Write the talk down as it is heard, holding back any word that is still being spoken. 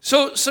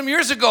So some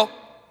years ago,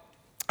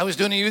 I was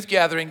doing a youth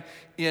gathering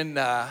in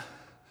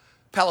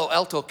Palo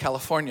Alto,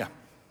 California,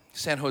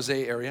 San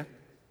Jose area.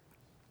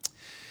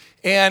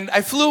 And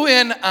I flew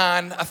in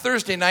on a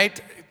Thursday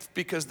night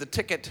because the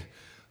ticket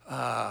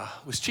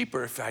was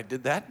cheaper if I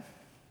did that.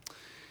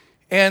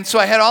 And so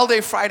I had all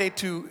day Friday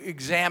to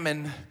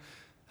examine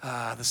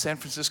the San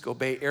Francisco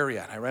Bay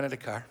Area. I rented a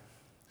car.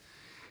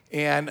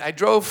 And I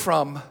drove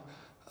from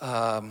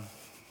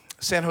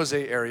San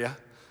Jose area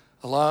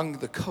along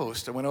the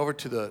coast. I went over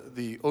to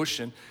the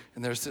ocean,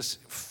 and there's this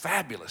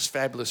fabulous,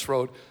 fabulous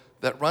road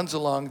that runs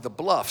along the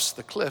bluffs,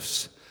 the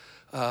cliffs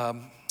that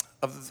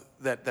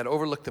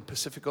overlook the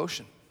Pacific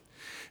Ocean.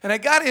 And I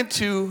got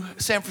into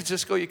San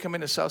Francisco. You come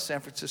into South San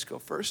Francisco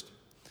first.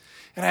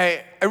 And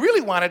I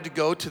really wanted to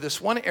go to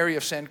this one area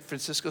of San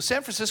Francisco.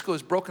 San Francisco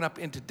is broken up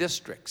into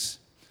districts.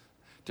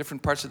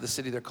 Different parts of the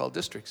city, they're called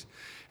districts.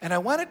 And I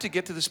wanted to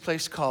get to this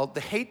place called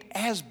the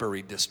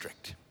Haight-Ashbury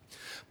District.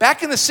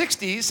 Back in the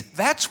 60s,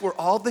 that's where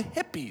all the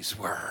hippies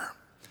were.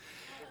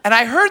 And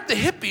I heard the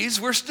hippies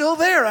were still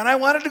there, and I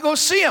wanted to go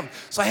see them.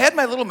 So I had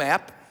my little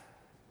map,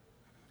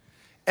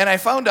 and I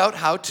found out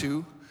how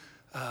to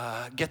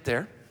get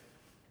there.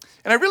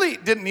 And I really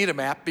didn't need a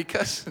map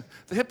because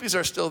the hippies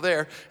are still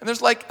there. And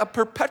there's like a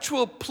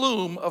perpetual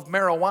plume of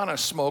marijuana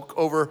smoke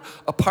over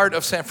a part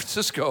of San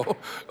Francisco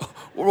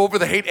or over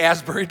the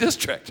Haight-Ashbury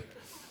District.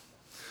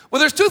 Well,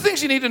 there's two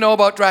things you need to know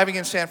about driving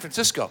in San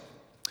Francisco.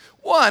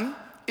 One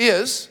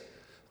is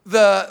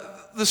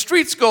the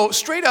streets go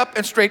straight up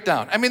and straight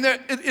down. I mean,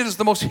 it is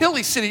the most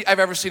hilly city I've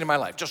ever seen in my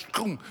life. Just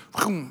boom,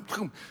 boom,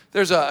 boom.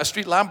 There's a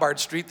street, Lombard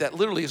Street, that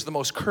literally is the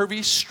most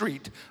curvy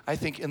street, I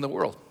think, in the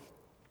world.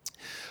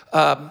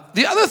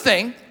 The other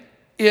thing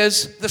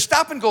is the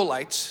stop-and-go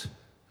lights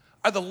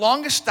are the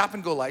longest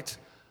stop-and-go lights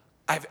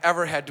I've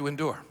ever had to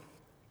endure.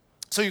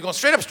 So you're going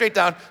straight up, straight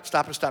down,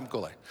 stop at a stop-and-go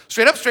light.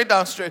 Straight up, straight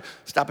down,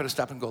 stop at a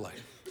stop-and-go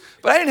light.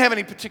 But I didn't have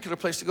any particular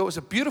place to go. It was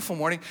a beautiful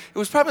morning. It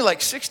was probably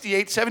like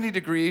 68, 70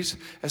 degrees.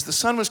 As the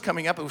sun was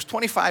coming up, it was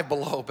 25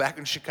 below back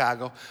in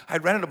Chicago.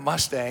 I'd rented a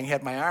Mustang,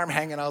 had my arm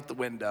hanging out the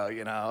window,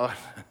 you know.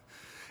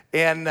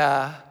 And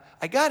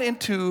I got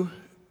into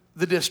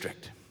the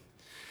district.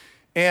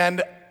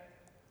 And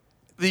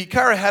the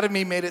car ahead of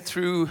me made it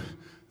through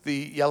the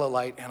yellow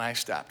light, and I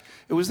stopped.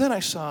 It was then I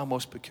saw a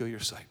most peculiar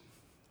sight.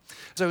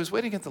 As I was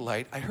waiting at the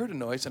light, I heard a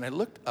noise, and I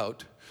looked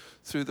out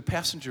through the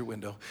passenger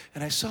window,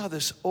 and I saw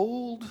this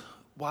old,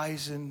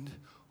 wizened,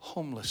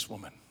 homeless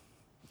woman.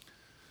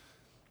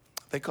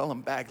 They call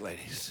them bag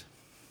ladies.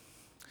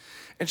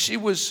 And she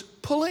was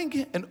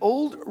pulling an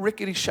old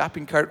rickety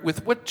shopping cart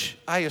with which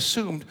I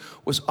assumed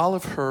was all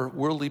of her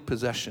worldly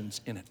possessions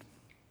in it.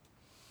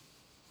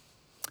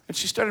 And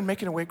she started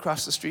making her way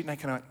across the street, and I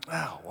kind of went,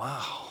 oh,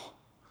 wow.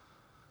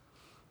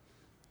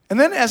 And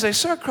then as I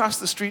saw her across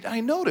the street,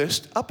 I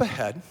noticed up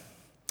ahead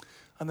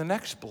on the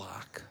next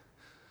block,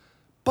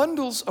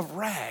 bundles of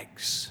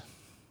rags.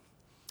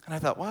 And I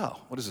thought, wow,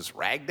 what is this,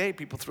 rag day?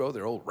 People throw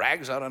their old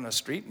rags out on the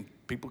street and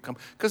people come,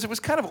 because it was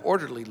kind of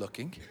orderly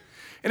looking.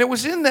 And it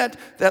was in that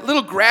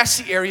little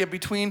grassy area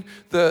between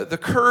the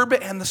curb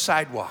and the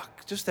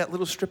sidewalk, just that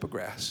little strip of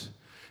grass.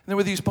 And there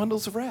were these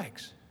bundles of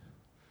rags.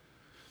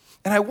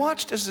 And I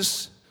watched as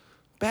this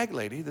bag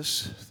lady,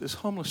 this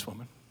homeless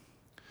woman,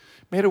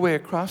 made her way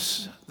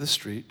across the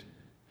street,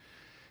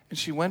 and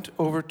she went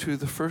over to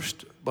the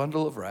first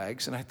bundle of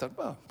rags, and I thought,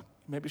 well,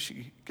 maybe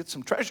she gets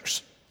some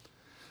treasures.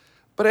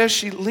 But as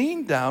she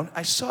leaned down,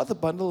 I saw the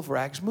bundle of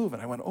rags move,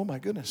 and I went, oh my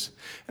goodness.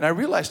 And I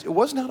realized it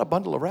was not a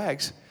bundle of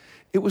rags.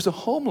 It was a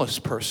homeless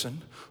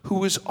person who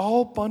was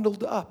all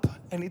bundled up,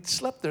 and he'd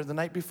slept there the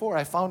night before.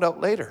 I found out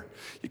later.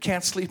 You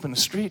can't sleep in the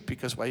street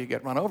because, well, you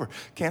get run over.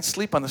 Can't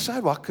sleep on the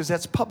sidewalk because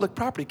that's public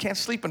property. Can't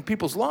sleep on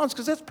people's lawns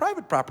because that's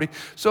private property.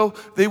 So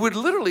they would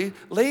literally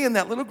lay in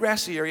that little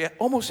grassy area,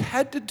 almost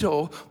head to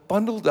toe,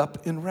 bundled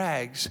up in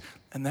rags.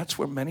 And that's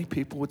where many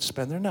people would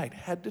spend their night,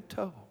 head to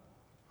toe.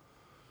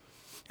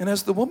 And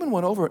as the woman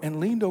went over and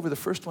leaned over the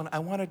first one, I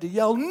wanted to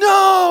yell,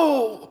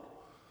 no!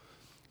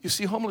 You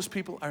see, homeless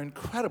people are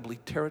incredibly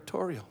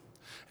territorial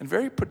and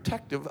very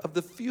protective of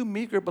the few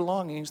meager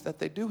belongings that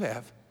they do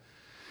have.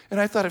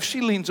 And I thought if she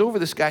leans over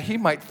this guy, he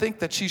might think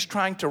that she's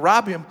trying to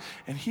rob him,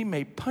 and he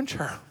may punch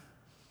her.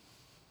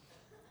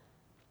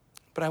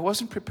 But I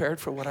wasn't prepared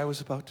for what I was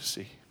about to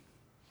see.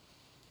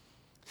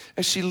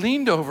 As she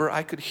leaned over,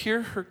 I could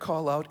hear her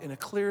call out in a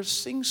clear,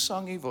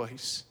 sing-songy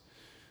voice,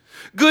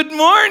 good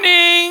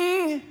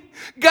morning!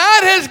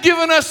 God has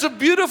given us a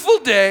beautiful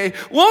day.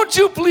 Won't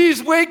you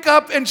please wake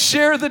up and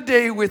share the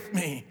day with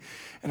me?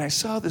 And I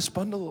saw this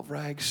bundle of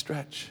rags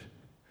stretch.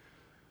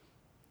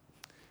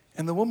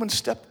 And the woman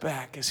stepped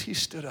back as he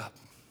stood up.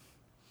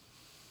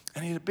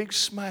 And he had a big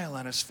smile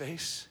on his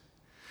face.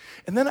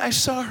 And then I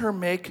saw her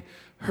make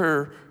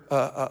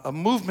a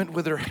movement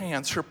with her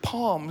hands, her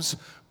palms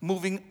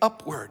moving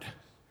upward.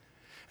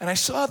 And I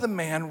saw the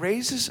man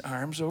raise his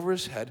arms over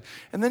his head,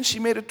 and then she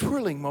made a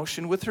twirling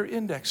motion with her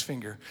index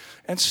finger.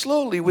 And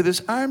slowly, with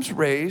his arms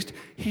raised,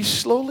 he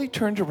slowly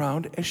turned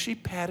around as she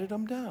patted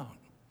him down.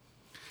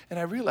 And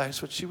I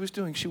realized what she was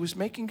doing. She was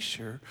making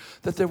sure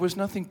that there was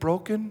nothing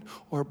broken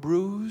or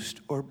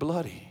bruised or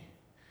bloody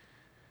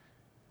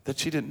that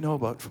she didn't know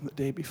about from the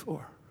day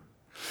before.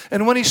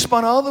 And when he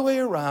spun all the way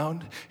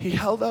around, he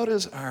held out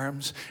his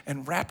arms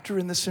and wrapped her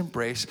in this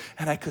embrace,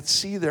 and I could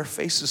see their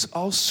faces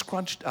all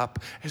scrunched up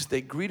as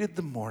they greeted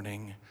the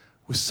morning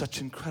with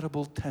such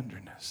incredible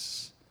tenderness.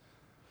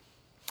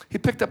 He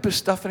picked up his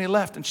stuff and he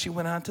left, and she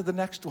went on to the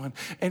next one.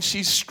 And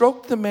she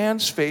stroked the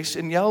man's face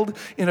and yelled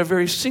in a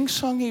very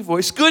sing-songy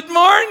voice, "Good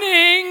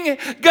morning!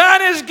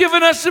 God has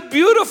given us a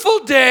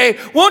beautiful day.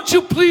 Won't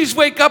you please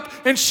wake up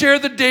and share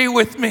the day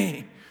with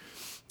me?"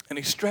 And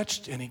he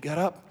stretched and he got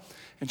up.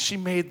 And she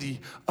made the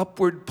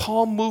upward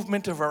palm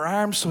movement of her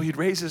arms, so he'd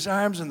raise his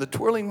arms, and the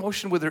twirling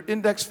motion with her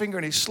index finger,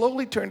 and he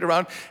slowly turned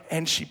around,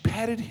 and she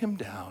patted him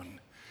down.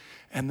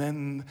 And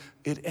then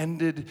it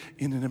ended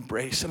in an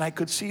embrace. And I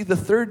could see the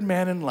third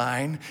man in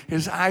line.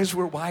 His eyes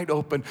were wide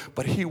open,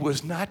 but he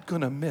was not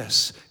going to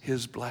miss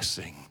his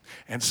blessing.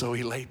 And so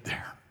he laid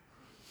there.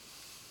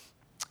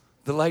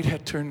 The light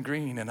had turned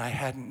green, and I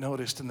hadn't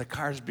noticed, and the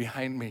cars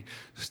behind me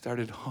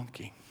started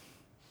honking.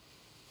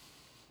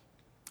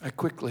 I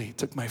quickly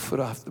took my foot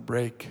off the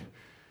brake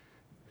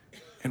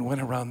and went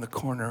around the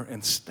corner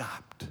and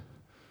stopped.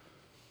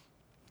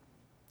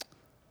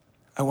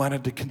 I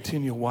wanted to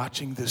continue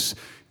watching this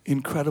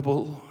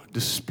incredible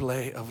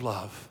display of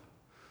love.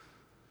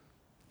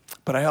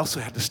 But I also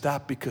had to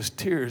stop because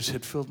tears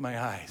had filled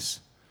my eyes.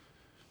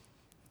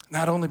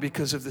 Not only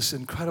because of this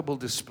incredible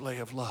display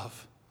of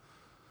love,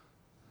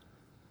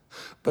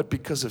 but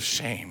because of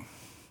shame.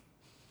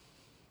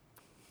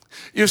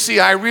 You see,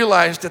 I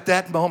realized at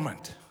that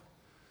moment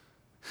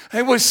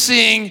I was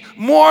seeing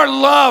more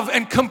love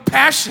and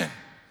compassion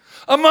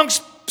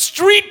amongst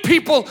street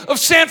people of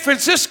San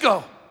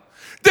Francisco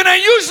than I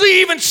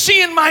usually even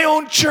see in my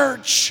own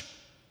church.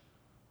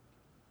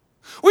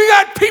 We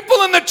got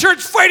people in the church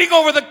fighting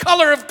over the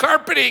color of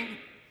carpeting.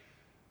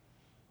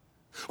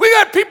 We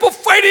got people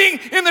fighting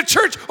in the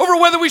church over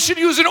whether we should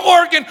use an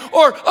organ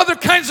or other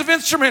kinds of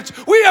instruments.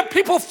 We have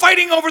people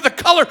fighting over the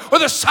color or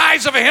the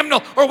size of a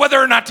hymnal or whether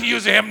or not to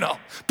use a hymnal.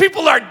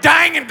 People are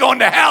dying and going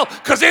to hell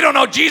because they don't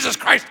know Jesus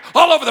Christ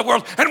all over the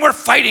world, and we're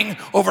fighting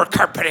over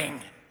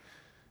carpeting.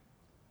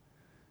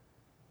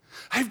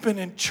 I've been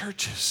in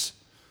churches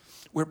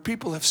where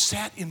people have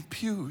sat in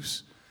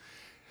pews,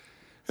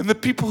 and the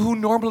people who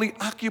normally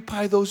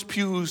occupy those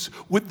pews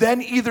would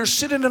then either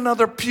sit in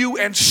another pew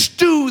and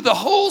stew the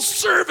whole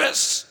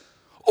service,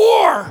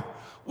 or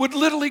would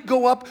literally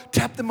go up,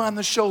 tap them on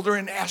the shoulder,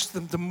 and ask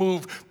them to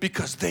move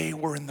because they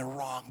were in the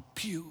wrong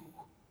pew.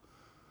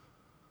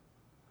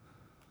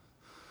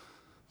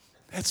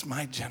 That's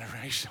my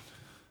generation.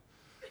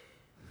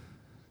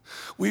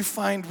 We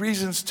find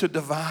reasons to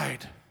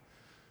divide,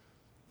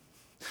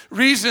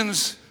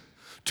 reasons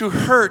to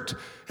hurt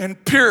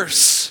and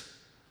pierce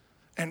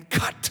and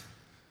cut.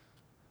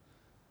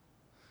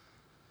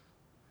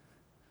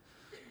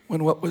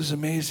 When what was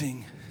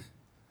amazing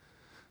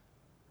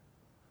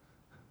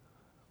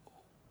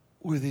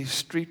were these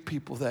street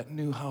people that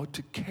knew how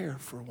to care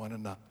for one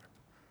another.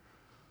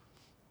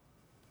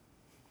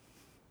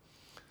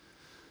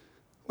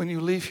 When you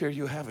leave here,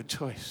 you have a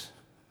choice.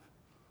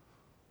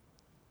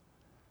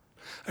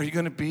 Are you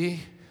going to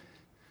be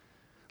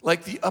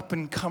like the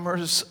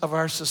up-and-comers of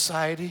our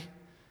society?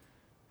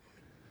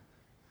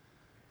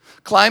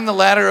 Climb the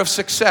ladder of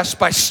success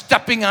by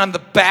stepping on the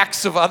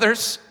backs of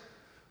others?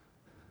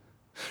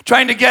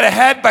 Trying to get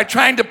ahead by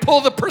trying to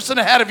pull the person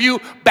ahead of you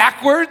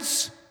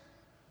backwards?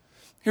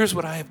 Here's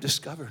what I have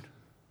discovered.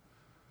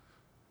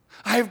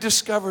 I have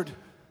discovered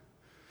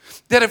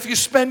that if you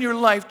spend your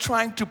life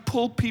trying to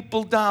pull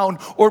people down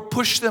or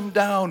push them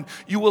down,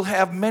 you will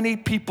have many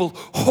people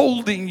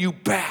holding you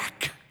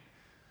back.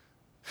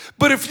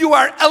 But if you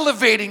are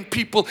elevating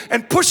people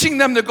and pushing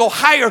them to go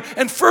higher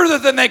and further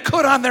than they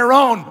could on their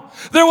own,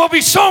 there will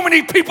be so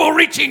many people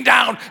reaching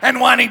down and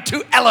wanting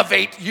to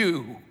elevate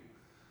you.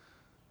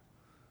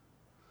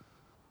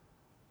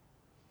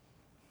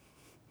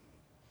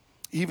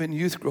 Even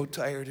youth grow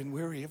tired and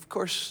weary. Of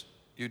course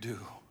you do.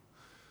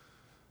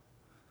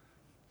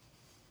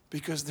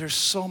 Because there's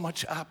so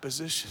much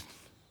opposition.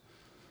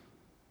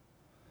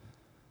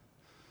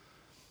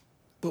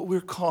 But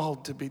we're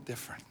called to be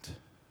different.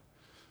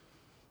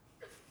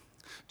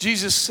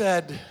 Jesus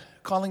said,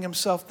 calling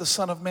himself the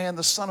Son of Man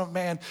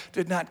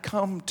did not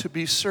come to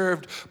be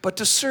served, but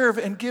to serve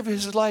and give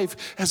his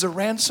life as a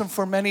ransom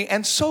for many.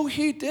 And so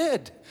he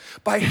did,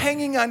 by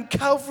hanging on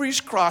Calvary's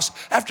cross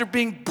after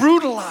being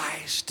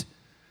brutalized,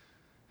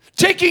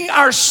 taking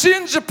our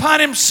sins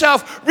upon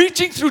himself,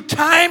 reaching through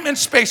time and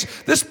space.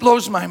 This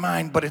blows my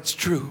mind, but it's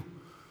true.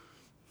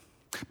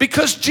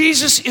 Because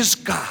Jesus is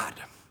God.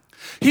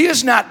 He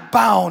is not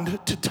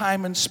bound to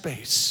time and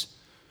space.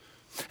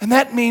 And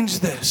that means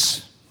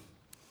this,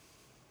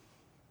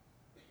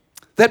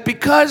 that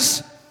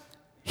because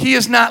he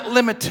is not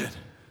limited,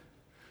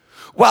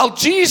 while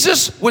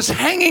Jesus was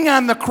hanging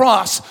on the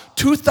cross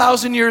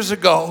 2,000 years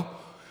ago,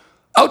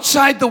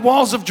 outside the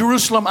walls of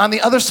Jerusalem on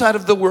the other side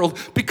of the world,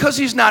 because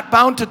he's not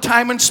bound to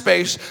time and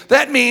space,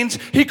 that means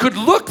he could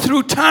look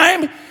through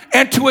time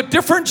and to a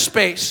different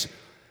space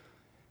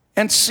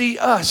and see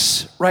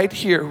us right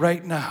here,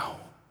 right now.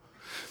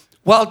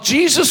 While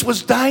Jesus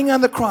was dying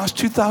on the cross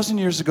 2,000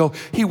 years ago,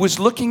 he was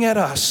looking at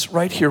us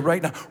right here,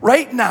 right now.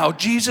 Right now,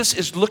 Jesus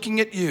is looking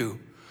at you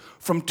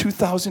from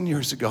 2,000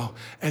 years ago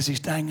as he's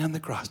dying on the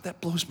cross.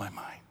 That blows my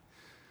mind.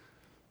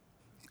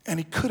 And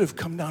he could have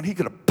come down. He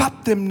could have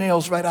popped them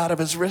nails right out of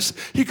his wrist.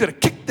 He could have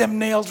kicked them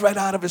nails right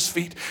out of his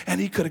feet. And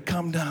he could have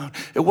come down.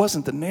 It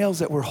wasn't the nails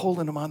that were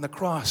holding him on the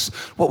cross.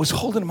 What was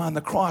holding him on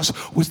the cross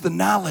was the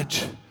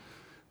knowledge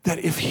that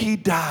if he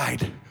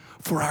died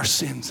for our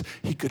sins,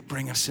 he could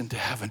bring us into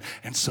heaven.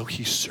 And so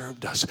he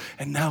served us.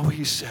 And now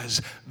he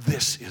says,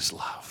 this is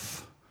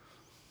love.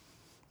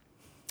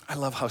 I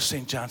love how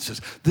St. John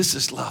says, this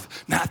is love.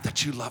 Not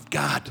that you loved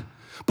God,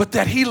 but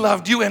that he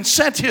loved you and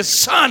sent his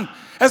son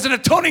as an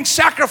atoning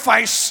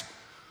sacrifice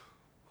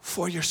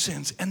for your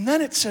sins. And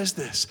then it says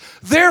this,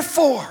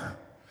 therefore,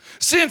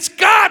 since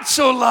God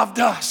so loved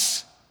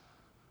us,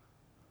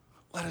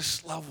 let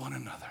us love one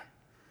another.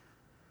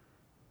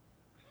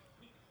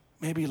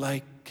 Maybe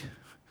like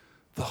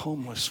the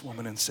homeless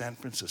woman in San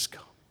Francisco.